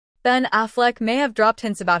Ben Affleck may have dropped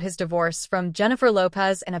hints about his divorce from Jennifer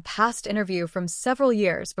Lopez in a past interview from several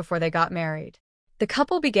years before they got married. The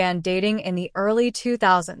couple began dating in the early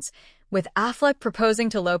 2000s, with Affleck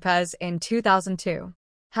proposing to Lopez in 2002.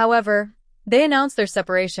 However, they announced their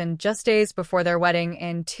separation just days before their wedding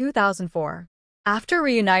in 2004. After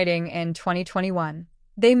reuniting in 2021,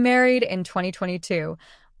 they married in 2022,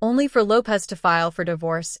 only for Lopez to file for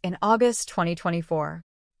divorce in August 2024.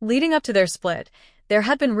 Leading up to their split, there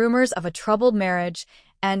had been rumors of a troubled marriage,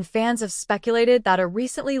 and fans have speculated that a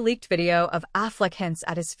recently leaked video of Affleck hints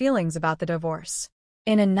at his feelings about the divorce.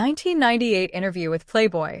 In a 1998 interview with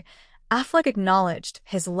Playboy, Affleck acknowledged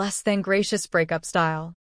his less-than-gracious breakup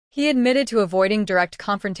style. He admitted to avoiding direct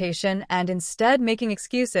confrontation and instead making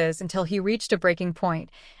excuses until he reached a breaking point,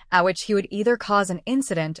 at which he would either cause an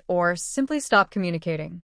incident or simply stop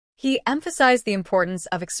communicating. He emphasized the importance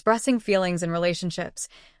of expressing feelings in relationships,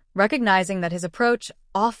 recognizing that his approach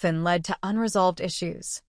often led to unresolved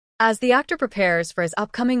issues. As the actor prepares for his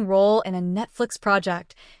upcoming role in a Netflix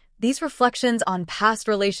project, these reflections on past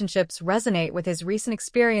relationships resonate with his recent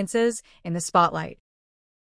experiences in the spotlight.